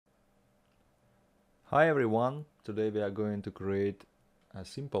Hi everyone, today we are going to create a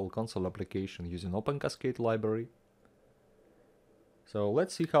simple console application using OpenCascade library. So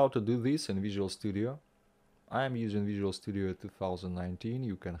let's see how to do this in Visual Studio. I am using Visual Studio 2019,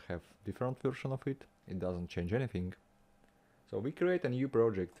 you can have different version of it, it doesn't change anything. So we create a new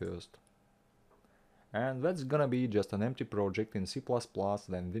project first. And that's gonna be just an empty project in C++,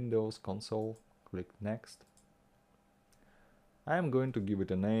 then Windows, console, click next. I am going to give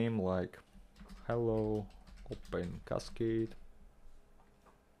it a name like Hello OpenCascade.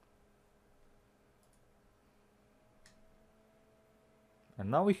 And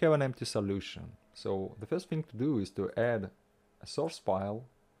now we have an empty solution. So the first thing to do is to add a source file.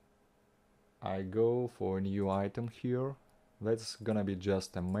 I go for a new item here. That's gonna be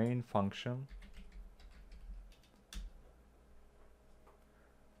just a main function.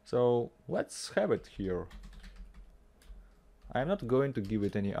 So let's have it here. I'm not going to give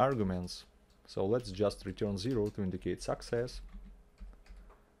it any arguments. So let's just return 0 to indicate success.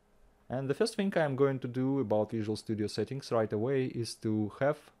 And the first thing I'm going to do about Visual Studio settings right away is to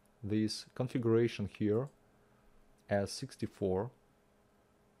have this configuration here as 64.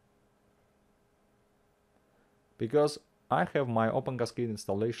 Because I have my OpenCascade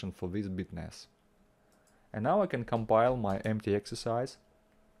installation for this bitness. And now I can compile my empty exercise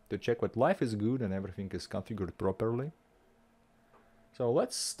to check that life is good and everything is configured properly. So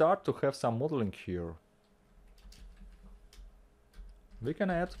let's start to have some modeling here. We can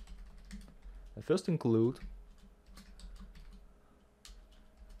add a first include,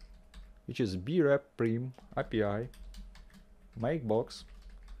 which is brep prim API make box.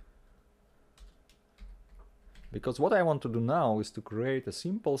 Because what I want to do now is to create a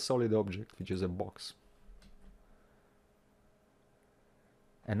simple solid object, which is a box.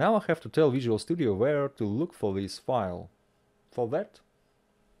 And now I have to tell Visual Studio where to look for this file. For that,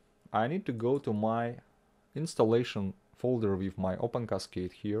 I need to go to my installation folder with my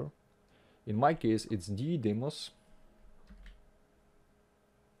OpenCascade here. In my case, it's ddemos,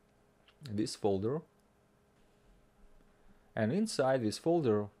 this folder. And inside this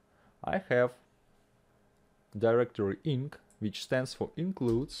folder, I have directory inc, which stands for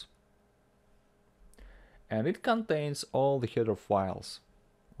includes, and it contains all the header files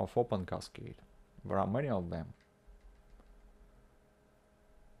of OpenCascade. There are many of them.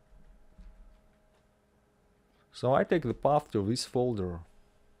 So I take the path to this folder,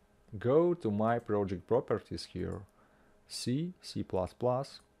 go to my project properties here, C, C++,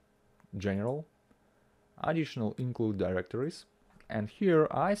 general, additional include directories, and here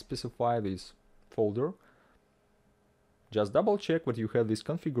I specify this folder. Just double check that you have this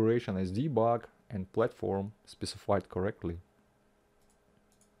configuration as debug and platform specified correctly.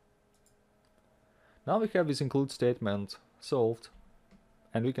 Now we have this include statement solved,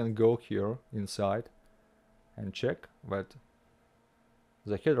 and we can go here inside and check that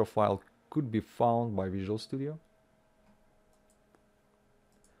the header file could be found by Visual Studio.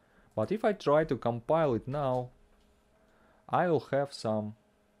 But if I try to compile it now, I will have some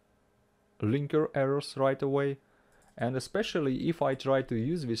linker errors right away. And especially if I try to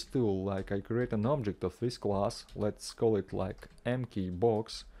use this tool, like I create an object of this class, let's call it like mkey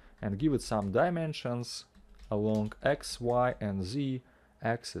box, and give it some dimensions along x, y, and z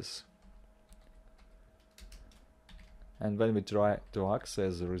axis. And when we try to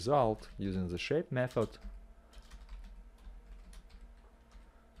access the result using the shape method,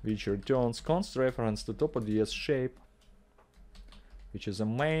 which returns const reference to topods shape, which is a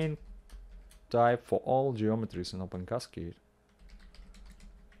main type for all geometries in OpenCascade.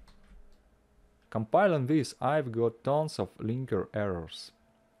 Compiling this, I've got tons of linker errors.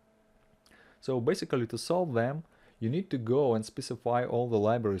 So basically, to solve them, you need to go and specify all the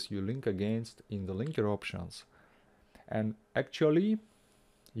libraries you link against in the linker options. And actually,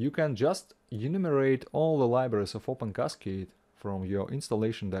 you can just enumerate all the libraries of OpenCascade from your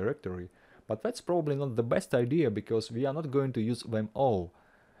installation directory, but that's probably not the best idea because we are not going to use them all.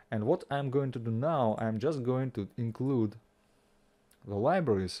 And what I'm going to do now, I'm just going to include the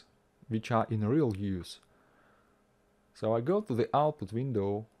libraries which are in real use. So I go to the output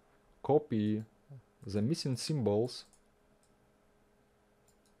window, copy the missing symbols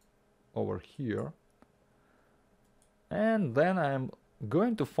over here, and then I'm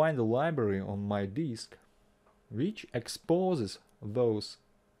going to find a library on my disk which exposes those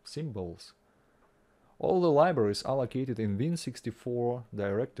symbols. All the libraries are located in Win64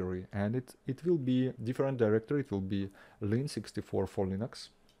 directory, and it will be different directory. It will be Lin64 for Linux.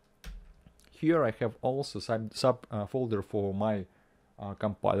 Here I have also sub folder for my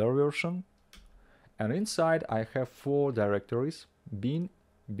compiler version, and inside I have 4 directories: bin,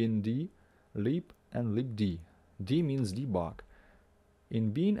 bind, lib, and libd. D means debug.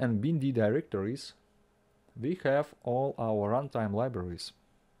 In bin and bind directories, we have all our runtime libraries.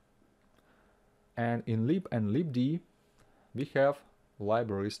 And in lib and libd, we have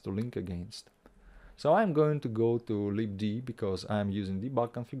libraries to link against. So I'm going to go to libd because I'm using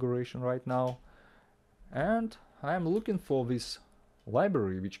debug configuration right now. And I'm looking for this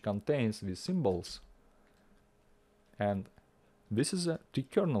library which contains these symbols. And this is a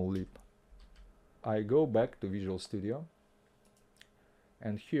tkernel lib. I go back to Visual Studio.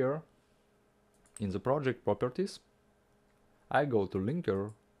 And here, in the project properties, I go to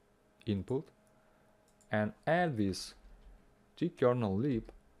linker input and add this tkernel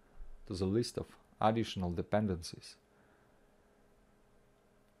lib to the list of additional dependencies.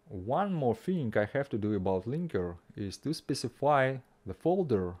 One more thing I have to do about linker is to specify the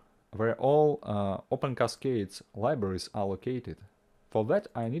folder where all OpenCascade's libraries are located. For that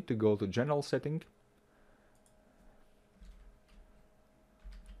I need to go to General Setting,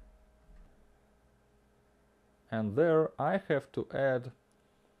 and there I have to add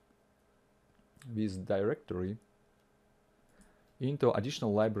this directory into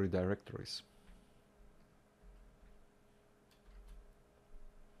additional library directories.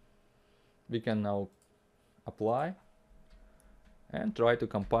 We can now apply and try to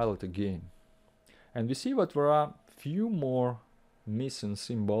compile it again. And we see that there are few more missing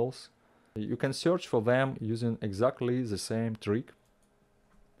symbols. You can search for them using exactly the same trick.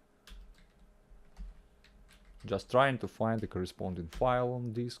 Just trying to find the corresponding file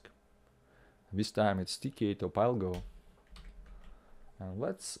on disk. This time it's tk-to-pilego. And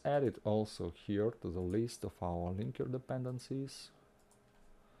let's add it also here to the list of our linker dependencies.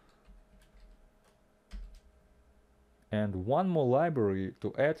 And one more library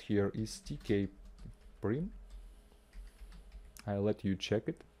to add here is tkprim. I'll let you check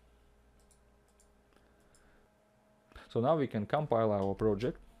it. So now we can compile our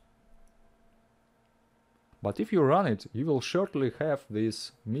project. But if you run it, you will shortly have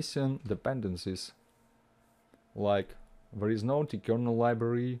these missing dependencies. Like there is no tkernel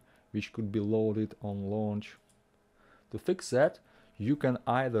library which could be loaded on launch. To fix that, you can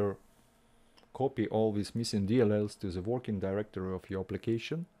either copy all these missing DLLs to the working directory of your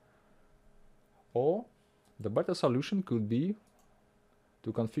application, or the better solution could be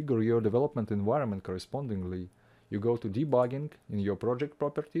to configure your development environment correspondingly. You go to debugging in your project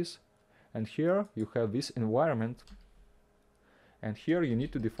properties, and here you have this environment, and here you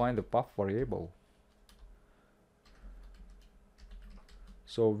need to define the path variable.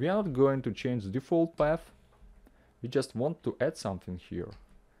 So we are not going to change the default path, we just want to add something here.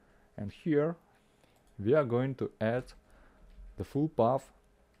 And here we are going to add the full path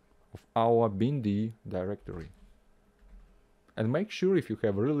of our bind directory. And make sure if you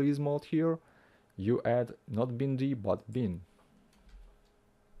have release mode here, you add not bind but bin.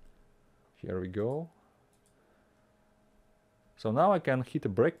 Here we go. So now I can hit a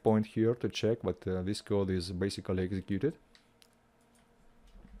breakpoint here to check that this code is basically executed.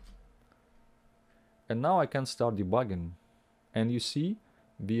 And now I can start debugging. And you see,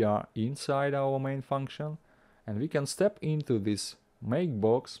 we are inside our main function, and we can step into this make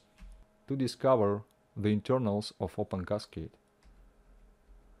box to discover the internals of OpenCascade.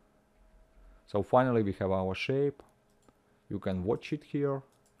 So finally we have our shape. You can watch it here.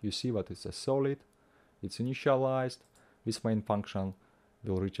 You see that it's a solid, it's initialized. This main function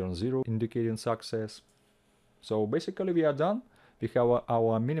will return 0, indicating success. So basically we are done. We have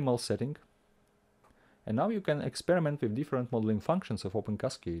our minimal setting. And now you can experiment with different modeling functions of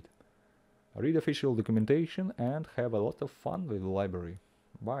OpenCascade. Read official documentation and have a lot of fun with the library.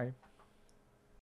 Bye!